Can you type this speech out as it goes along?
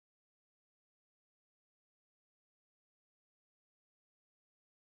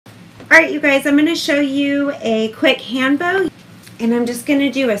Alright, you guys, I'm going to show you a quick hand bow, and I'm just going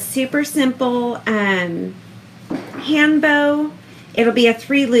to do a super simple hand bow. It'll be a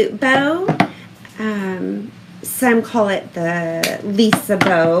 3-loop bow. Some call it the Lisa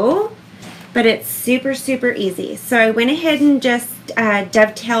bow, but it's super, super easy. So I went ahead and just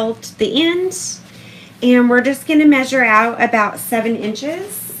dovetailed the end, and we're just going to measure out about 7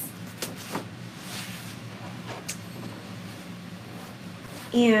 inches.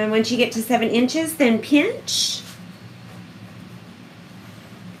 And once you get to 7 inches, then pinch.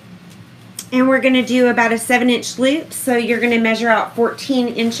 And we're going to do about a 7-inch loop, so you're going to measure out 14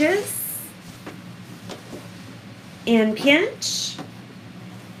 inches. And pinch.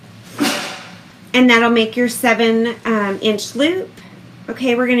 And that'll make your 7-inch loop.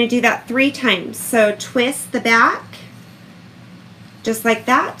 Okay, we're going to do that 3 times. So twist the back, just like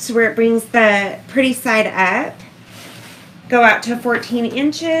that, so where it brings the pretty side up. Go out to 14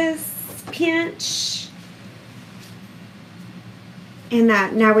 inches, pinch, and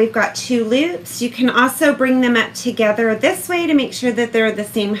that. Now we've got 2 loops. You can also bring them up together this way to make sure that they're the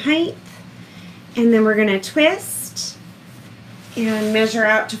same height. And then we're going to twist and measure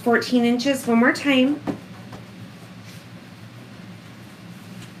out to 14 inches one more time.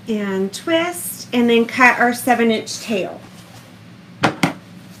 And twist, and then cut our 7-inch tail.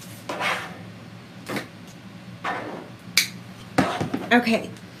 Okay,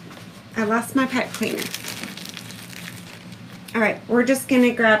 I lost my pipe cleaner. Alright, we're just going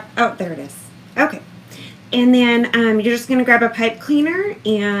to grab, oh, there it is. Okay, and then you're just going to grab a pipe cleaner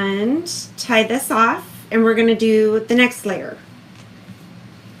and tie this off, and we're going to do the next layer.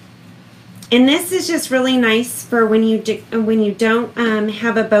 And this is just really nice for when you don't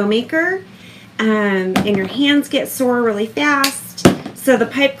have a bow maker and your hands get sore really fast. So the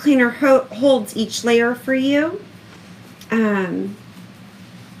pipe cleaner holds each layer for you.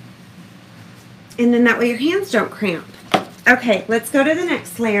 And then that way your hands don't cramp. Okay, let's go to the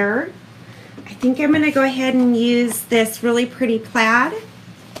next layer. I think I'm going to go ahead and use this really pretty plaid.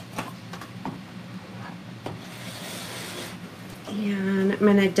 And I'm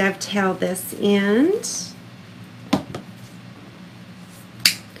going to dovetail this end.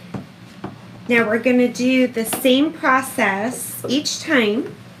 Now we're going to do the same process each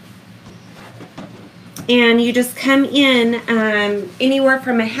time. And you just come in anywhere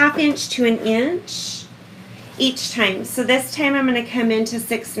from a 1/2 inch to 1 inch each time. So this time I'm going to come into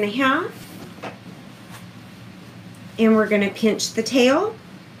 6 1/2, and we're going to pinch the tail.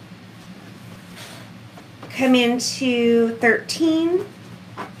 Come into 13,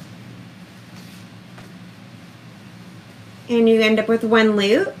 and you end up with 1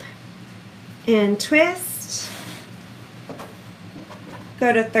 loop, and twist.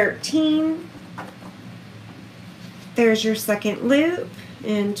 Go to 13. There's your 2nd loop,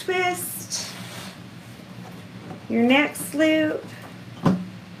 and twist. Your next loop,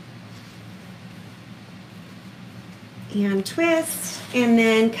 and twist, and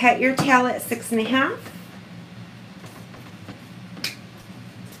then cut your tail at 6 1/2.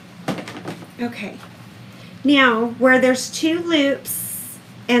 Okay, now where there's 2 loops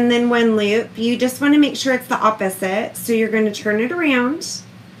and then 1 loop, you just want to make sure it's the opposite, so you're going to turn it around.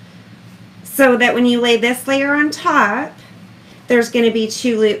 So that when you lay this layer on top, there's going to be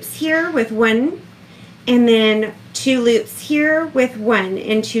 2 loops here with 1, and then 2 loops here with 1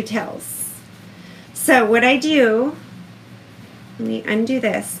 and 2 tails. So what I do, let me undo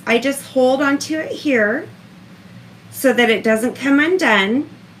this, I just hold onto it here so that it doesn't come undone,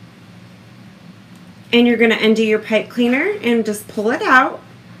 and you're going to undo your pipe cleaner and just pull it out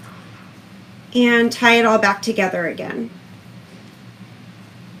and tie it all back together again.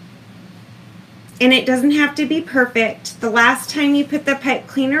 And it doesn't have to be perfect. The last time you put the pipe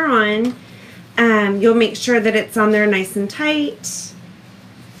cleaner on, you'll make sure that it's on there nice and tight.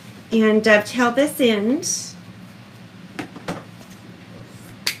 And dovetail this end.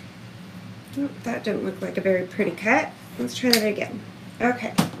 Oh, that didn't look like a very pretty cut. Let's try that again.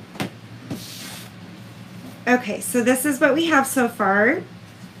 Okay. Okay, so this is what we have so far.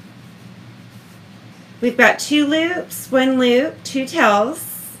 We've got 2 loops, 1 loop, 2 tails.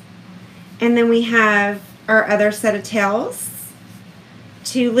 And then we have our other set of tails,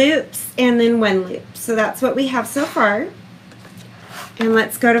 2 loops, and then 1 loop. So that's what we have so far. And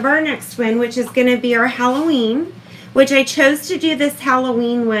let's go to our next one, which is going to be our Halloween, which I chose to do this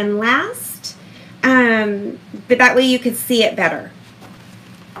Halloween one last, but that way you could see it better.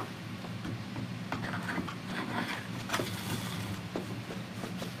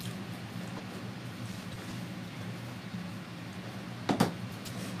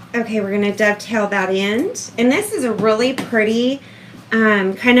 Okay, we're going to dovetail that end. And this is a really pretty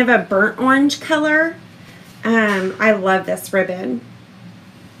kind of a burnt orange color. I love this ribbon.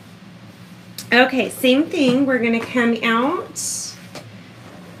 Okay, same thing. We're going to come out.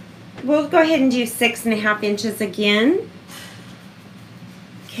 We'll go ahead and do 6.5 inches again.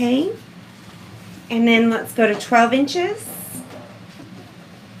 Okay. And then let's go to 12 inches.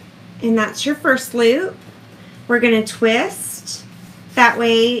 And that's your first loop. We're going to twist. That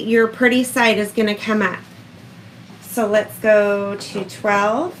way your pretty side is going to come up. So let's go to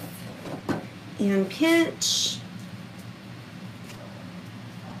 12 and pinch,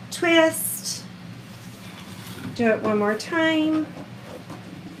 twist, do it one more time,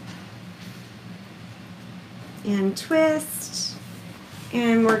 and twist.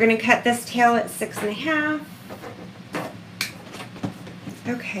 And we're going to cut this tail at 6.5.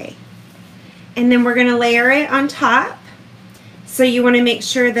 Okay. And then we're going to layer it on top. So you want to make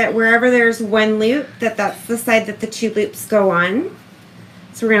sure that wherever there's one loop, that's the side that the 2 loops go on.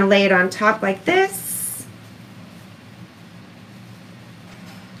 So we're going to lay it on top like this.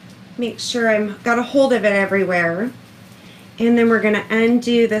 Make sure I've got a hold of it everywhere. And then we're going to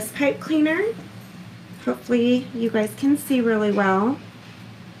undo this pipe cleaner. Hopefully you guys can see really well.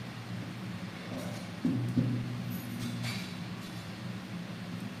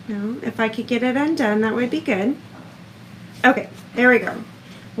 Well, if I could get it undone, that would be good. Okay, there we go.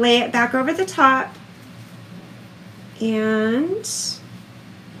 Lay it back over the top, and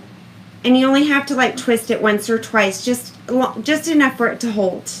you only have to like twist it once or twice, just enough for it to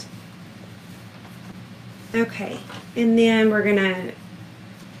hold. Okay, and then we're gonna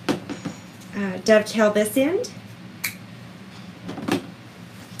dovetail this end.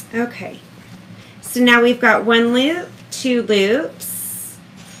 Okay, so now we've got 1 loop, 2 loops,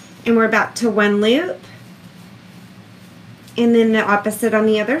 and we're back to 1 loop. And then the opposite on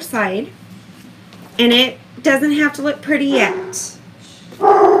the other side. And it doesn't have to look pretty yet.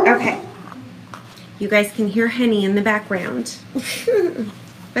 Okay. You guys can hear honey in the background.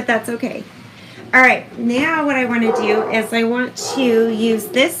 But that's okay. Alright, now what I want to do is I want to use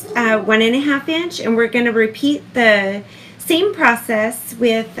this 1.5 inch, and we're going to repeat the same process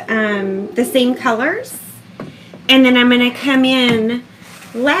with the same colors. And then I'm going to come in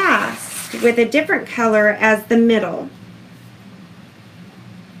last with a different color as the middle.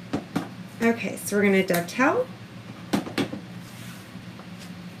 Okay, so we're going to dovetail.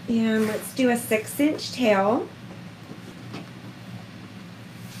 And let's do a 6-inch tail.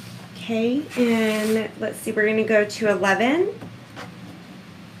 Okay, and let's see, we're going to go to 11.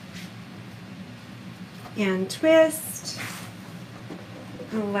 And twist.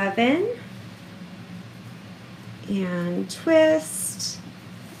 11. And twist.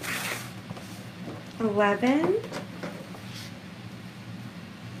 11.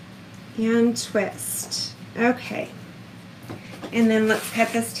 And twist. Okay. And then let's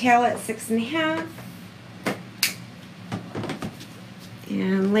cut this tail at 6.5.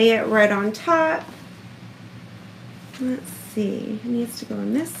 And lay it right on top. Let's see. It needs to go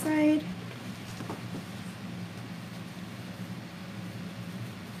on this side.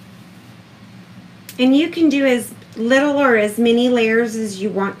 And you can do as little or as many layers as you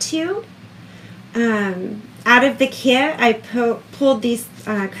want to. Out of the kit, I pulled these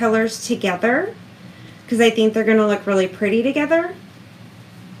colors together because I think they're going to look really pretty together.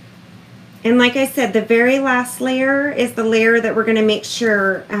 And like I said, the very last layer is the layer that we're going to make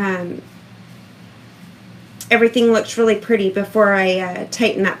sure everything looks really pretty before I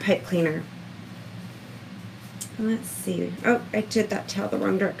tighten that pipe cleaner. Let's see. Oh, I did that tail the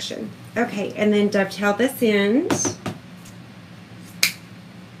wrong direction. Okay, and then dovetail this end.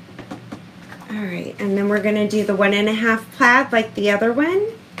 Alright, and then we're going to do the 1.5 plaid like the other one.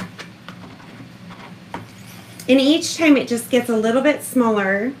 And each time it just gets a little bit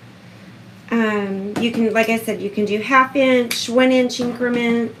smaller. You can, like I said, you can do 1/2 inch, 1 inch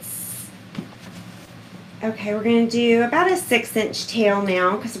increments. Okay, we're going to do about a 6-inch tail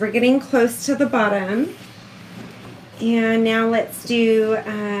now because we're getting close to the bottom. And now let's do,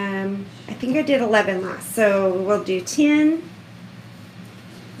 I think I did 11 last, so we'll do 10.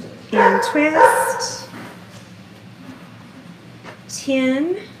 And twist,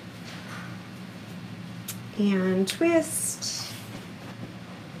 10, and twist,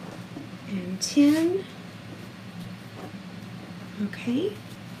 and 10, okay,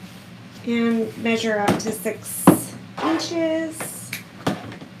 and measure out to 6 inches,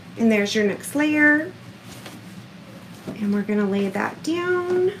 and there's your next layer, and we're going to lay that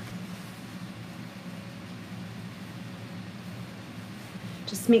down.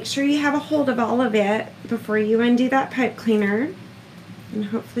 Just make sure you have a hold of all of it before you undo that pipe cleaner. And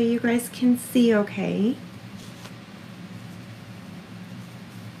hopefully you guys can see okay.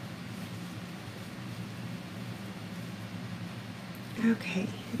 Okay,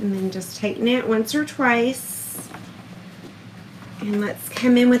 and then just tighten it once or twice. And let's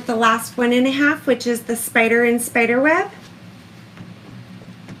come in with the last 1.5, which is the spider and spider web.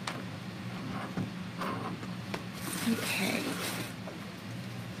 Okay.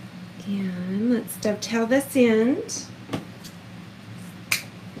 And let's dovetail this end.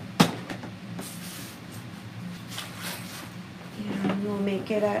 And we'll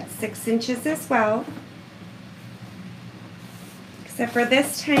make it at 6 inches as well. Except for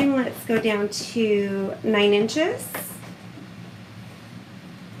this time, let's go down to 9 inches.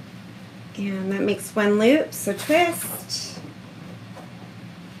 And that makes 1 loop, so twist.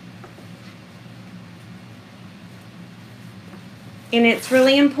 And it's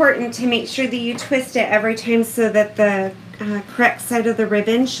really important to make sure that you twist it every time so that the correct side of the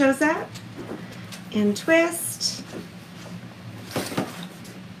ribbon shows up. And twist.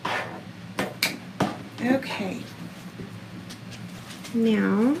 Okay.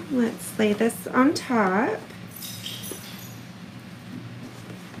 Now, let's lay this on top.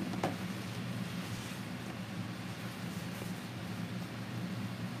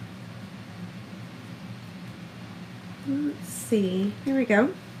 Let's see. There we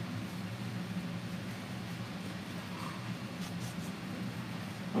go.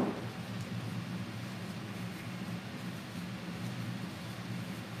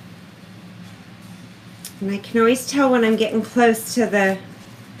 And I can always tell when I'm getting close to the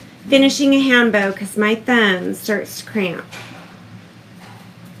finishing a hand bow because my thumb starts to cramp.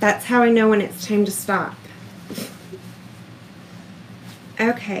 That's how I know when it's time to stop.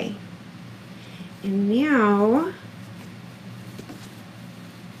 Okay. And now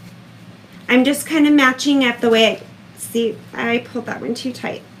I'm just kind of matching up the way see, I pulled that one too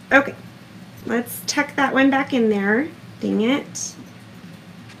tight. Okay. Let's tuck that one back in there. Dang it.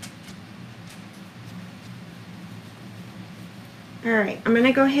 Alright, I'm going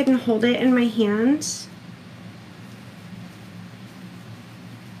to go ahead and hold it in my hand.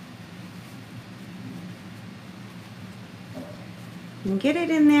 And get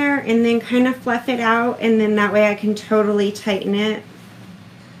it in there and then kind of fluff it out, and then that way I can totally tighten it.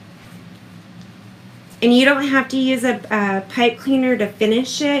 And you don't have to use a pipe cleaner to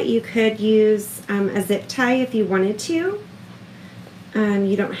finish it. You could use a zip tie if you wanted to.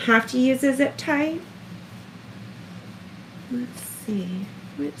 You don't have to use a zip tie. Let's see,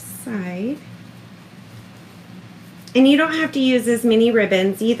 which side? And you don't have to use as many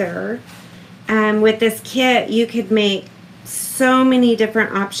ribbons either. With this kit, you could make so many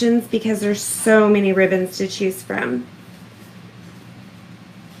different options because there's so many ribbons to choose from.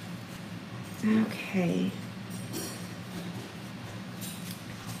 Okay.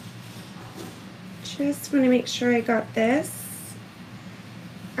 Just want to make sure I got this.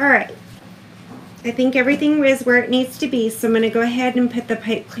 All right. I think everything is where it needs to be, so I'm going to go ahead and put the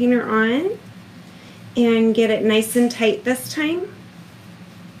pipe cleaner on and get it nice and tight this time.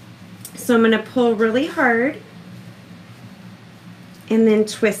 So I'm going to pull really hard and then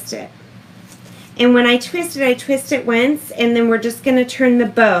twist it. And when I twist it once, and then we're just going to turn the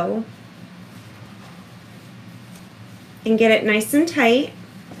bow and get it nice and tight.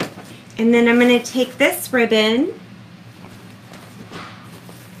 And then I'm going to take this ribbon.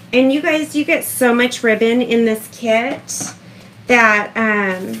 And you guys, you get so much ribbon in this kit that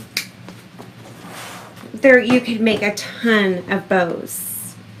you could make a ton of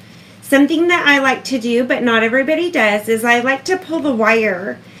bows. Something that I like to do, but not everybody does, is I like to pull the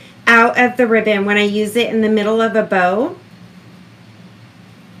wire out of the ribbon when I use it in the middle of a bow.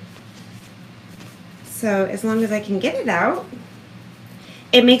 So as long as I can get it out,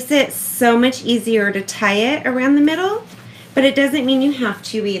 it makes it so much easier to tie it around the middle. But it doesn't mean you have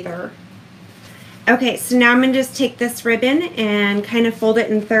to either. Okay, so now I'm going to just take this ribbon and kind of fold it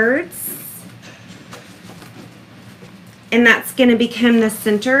in thirds. And that's going to become the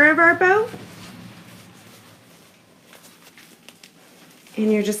center of our bow.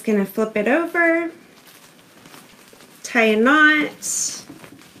 And you're just going to flip it over, tie a knot.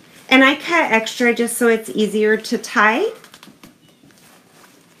 And I cut extra just so it's easier to tie.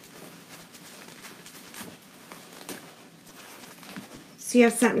 So you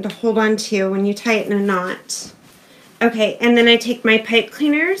have something to hold on to when you tie it in a knot. Okay, and then I take my pipe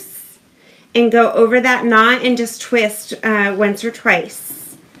cleaners and go over that knot and just twist once or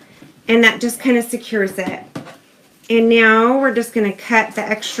twice. And that just kind of secures it. And now we're just going to cut the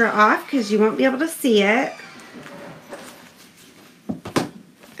extra off because you won't be able to see it.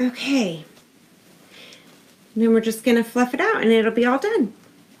 Okay. And then we're just going to fluff it out and it'll be all done.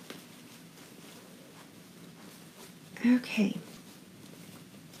 Okay.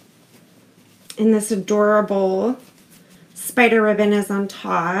 And this adorable spider ribbon is on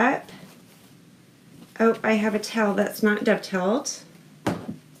top. Oh, I have a tail that's not dovetailed. There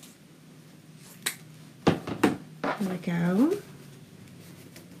we go.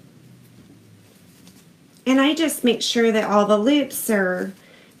 And I just make sure that all the loops are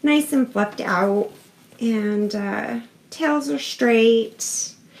nice and fluffed out and tails are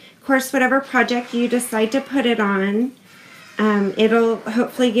straight. Of course, whatever project you decide to put it on, it'll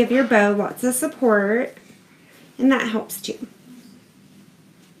hopefully give your bow lots of support, and that helps too.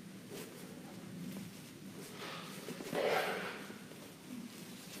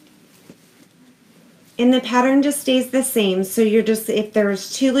 And the pattern just stays the same. So you're just, if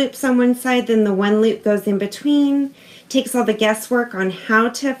there's 2 loops on one side, then the 1 loop goes in between. Takes all the guesswork on how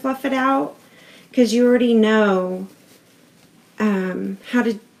to fluff it out, because you already know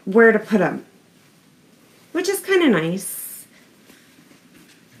where to put them, which is kind of nice.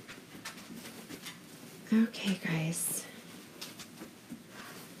 Okay, guys.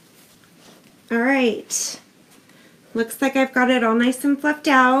 All right. Looks like I've got it all nice and fluffed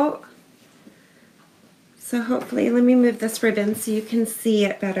out. So hopefully, let me move this ribbon so you can see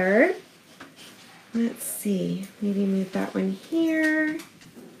it better. Let's see, maybe move that one here.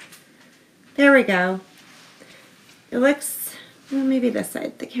 There we go. It looks, well, maybe this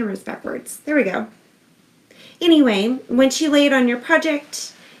side, the camera's backwards. There we go. Anyway, once you lay it on your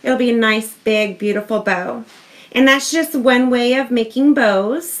project, it'll be a nice, big, beautiful bow. And that's just one way of making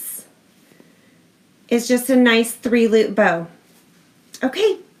bows. It's just a nice 3-loop bow.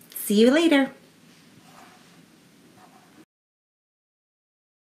 Okay, see you later.